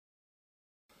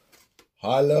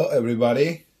Hello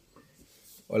everybody.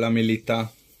 Hola Milita.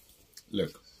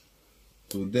 Look,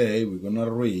 today we're gonna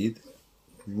read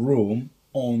Room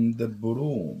on the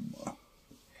Broom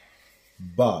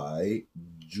by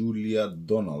Julia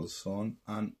Donaldson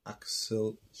and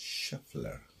Axel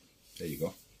Scheffler. There you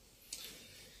go.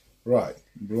 Right,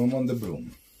 Broom on the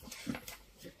Broom.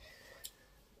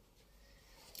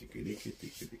 Tiki tiki tiki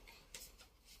tiki.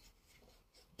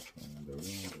 On the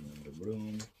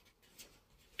broom.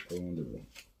 On the broom.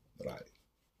 Right.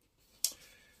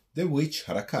 The witch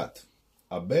had a cat,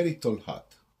 a very tall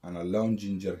hat, and a long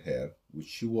ginger hair, which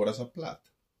she wore as a plait.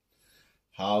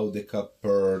 How the cat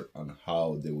purred and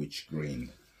how the witch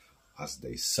grinned, as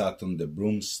they sat on the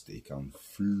broomstick and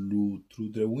flew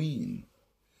through the wind.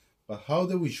 But how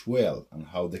the witch wailed and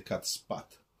how the cat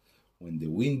spat, when the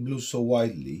wind blew so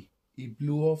wildly, it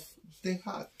blew off the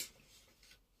hat.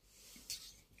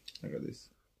 Look at this.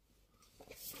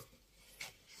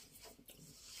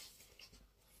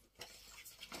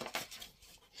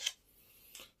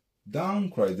 Down,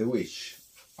 cried the witch,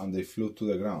 and they flew to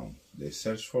the ground. They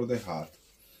searched for the hat,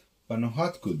 but no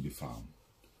hat could be found.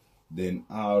 Then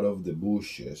out of the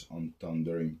bushes on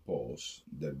thundering paws,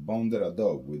 there bounded a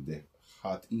dog with the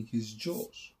hat in his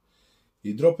jaws.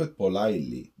 He dropped it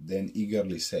politely, then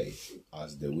eagerly said,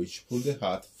 as the witch pulled the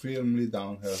hat firmly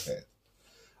down her head,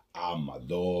 "I'm a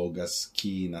dog as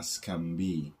keen as can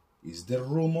be. Is there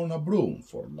room on a broom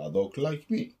for a dog like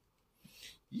me?"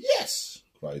 "Yes,"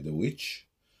 cried the witch,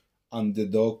 and the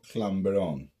dog clambered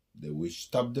on. The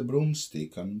witch tapped the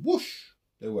broomstick, and whoosh,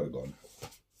 they were gone.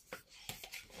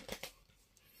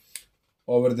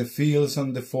 Over the fields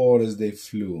and the forest they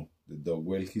flew. The dog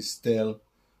wagged his tail,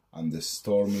 and the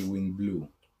stormy wind blew.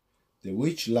 The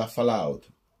witch laughed aloud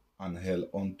and held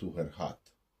on to her hat,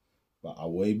 but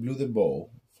away blew the bow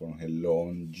from her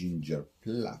long ginger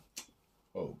plait.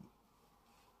 Oh.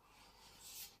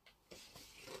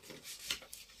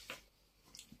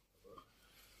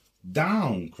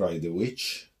 "Down!" cried the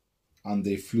witch, and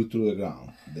they flew to the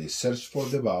ground. They searched for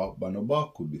the bow, but no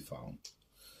bow could be found.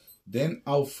 Then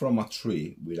out from a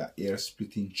tree, with an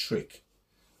ear-splitting shriek,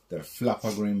 there flapped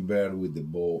a green bird with the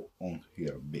bow on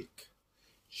her beak.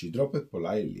 She dropped it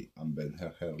politely and bent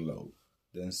her hair low,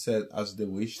 then said as the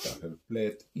witch tied her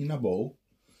plait in a bow,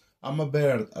 "I'm a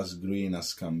bird as green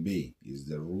as can be. Is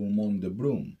there room on the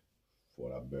broom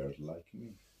for a bird like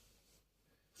me?"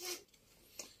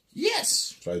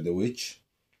 "Yes," cried the witch.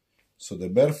 So the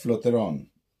bird fluttered on.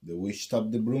 The witch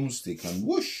tapped the broomstick, and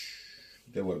whoosh,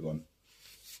 they were gone.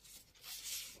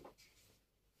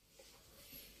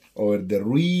 Over the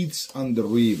reeds and the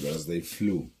rivers they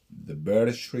flew. The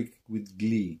bird shrieked with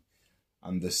glee,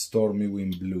 and the stormy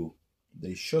wind blew.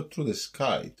 They shot through the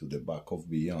sky to the back of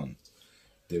beyond.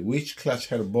 The witch clutched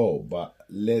her bow, but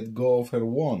let go of her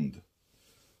wand.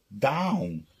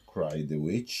 "Down!" cried the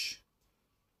witch,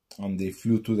 and they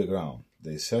flew to the ground.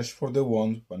 They searched for the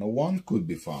wand, but no wand could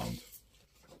be found.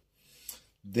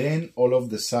 Then all of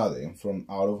the sudden, from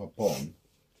out of a pond,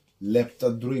 leapt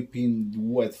a dripping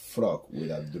wet frog with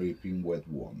a dripping wet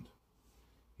wand.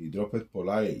 He dropped it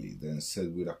politely, then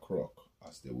said with a croak,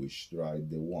 as the witch dried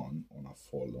the wand on a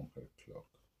fold on her cloak,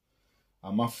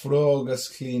 "I'm a frog as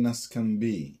clean as can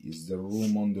be. Is there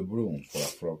room on the broom for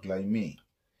a frog like me?"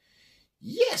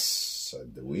 "Yes,"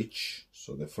 said the witch.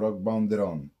 So the frog bounded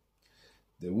on.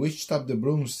 The witch tapped the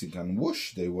broomstick, and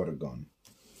whoosh, they were gone.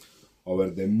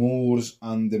 Over the moors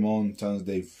and the mountains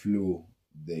they flew.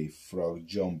 The frog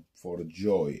jumped for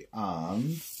joy,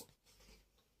 and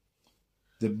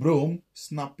the broom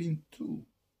snapped in two.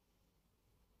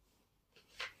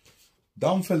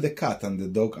 Down fell the cat and the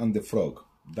dog and the frog.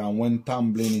 Down went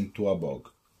tumbling into a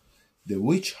bog. The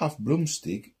witch half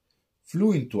broomstick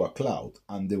flew into a cloud,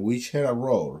 and the witch heard a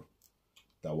roar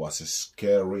that was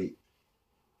scary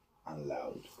and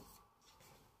loud.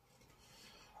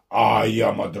 "I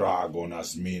am a dragon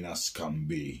as mean as can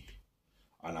be,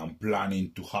 and I'm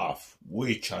planning to have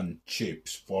witch and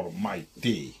chips for my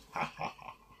tea. Ha ha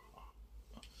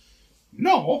ha."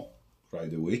 "No!"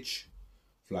 cried the witch,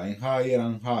 flying higher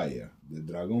and higher. The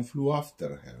dragon flew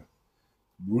after her,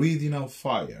 breathing out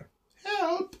fire.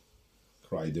 "Help!"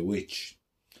 cried the witch.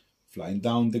 Flying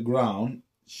down the ground,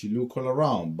 she looked all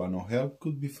around, but no help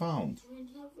could be found.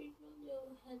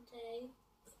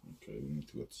 Okay, we need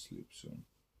to go to sleep soon.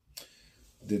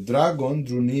 The dragon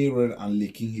drew nearer and,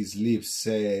 licking his lips,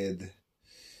 said,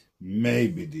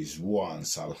 "Maybe this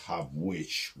once I'll have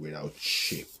witch without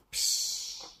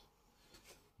chips."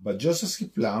 But just as he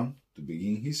planned to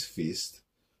begin his feast,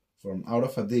 from out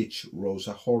of a ditch rose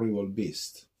a horrible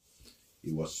beast.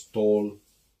 It was tall,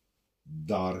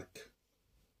 dark,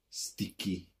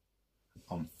 sticky,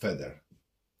 and feathered,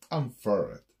 and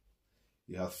furred.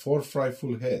 He had 4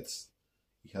 frightful heads.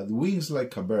 He had wings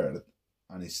like a bird,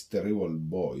 and his terrible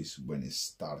voice, when he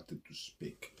started to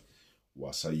speak,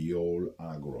 was a yowl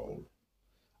and a growl,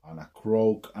 and a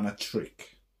croak and a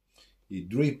shriek. He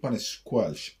dripped and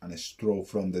squelched and strode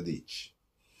from the ditch.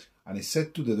 And he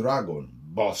said to the dragon,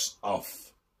 "Buzz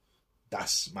off,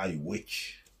 that's my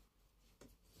witch."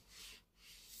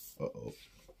 Uh-oh.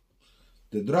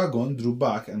 The dragon drew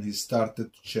back and he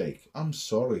started to shake. "I'm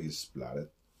sorry," he spluttered.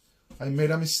 "I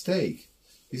made a mistake.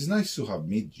 It's nice to have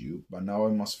met you, but now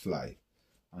I must fly."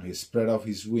 And he spread out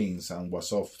his wings and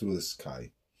was off through the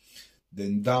sky.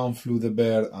 Then down flew the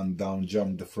bird, and down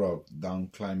jumped the frog. Down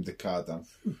climbed the cat, and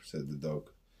 "Phew," said the dog.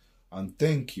 "And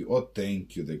thank you, oh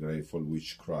thank you," the grateful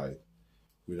witch cried.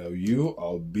 "Without you,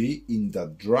 I'll be in the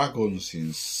dragon's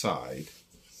inside."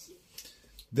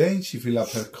 Then she filled up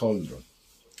her cauldron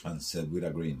and said with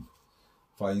a grin,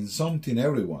 "Find something,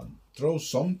 everyone, throw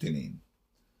something in."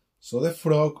 So the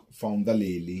frog found a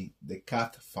lily, the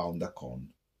cat found a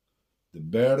cone, the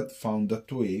bird found a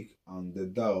twig, and the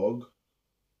dog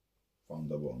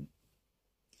found a bone.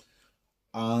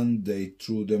 And they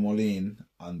threw them all in,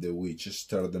 and the witch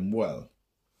stirred them well.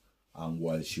 And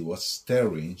while she was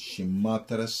stirring, she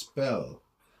muttered a spell.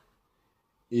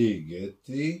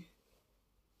 Iggity.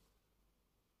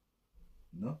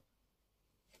 No?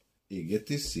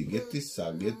 Iggity, siggity,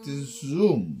 saggity,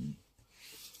 zoom.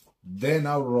 Then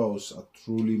arose a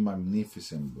truly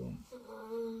magnificent broom,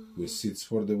 with seats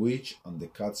for the witch and the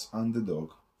cats and the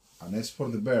dog, a nest for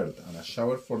the bird and a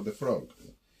shower for the frog.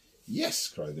 "Yes,"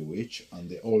 cried the witch, and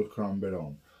they all clambered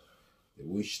on. The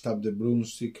witch tapped the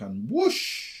broomstick and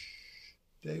whoosh!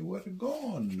 They were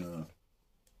gone.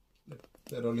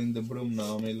 They're all in the broom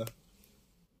now, Mila.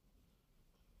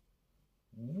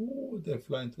 Ooh, they're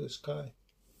flying to the sky.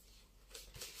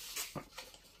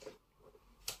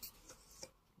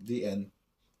 The end.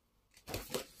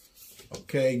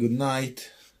 Okay, good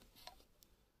night.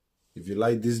 If you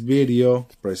like this video,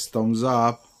 press thumbs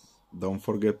up. Don't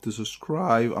forget to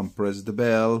subscribe and press the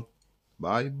bell.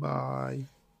 Bye bye.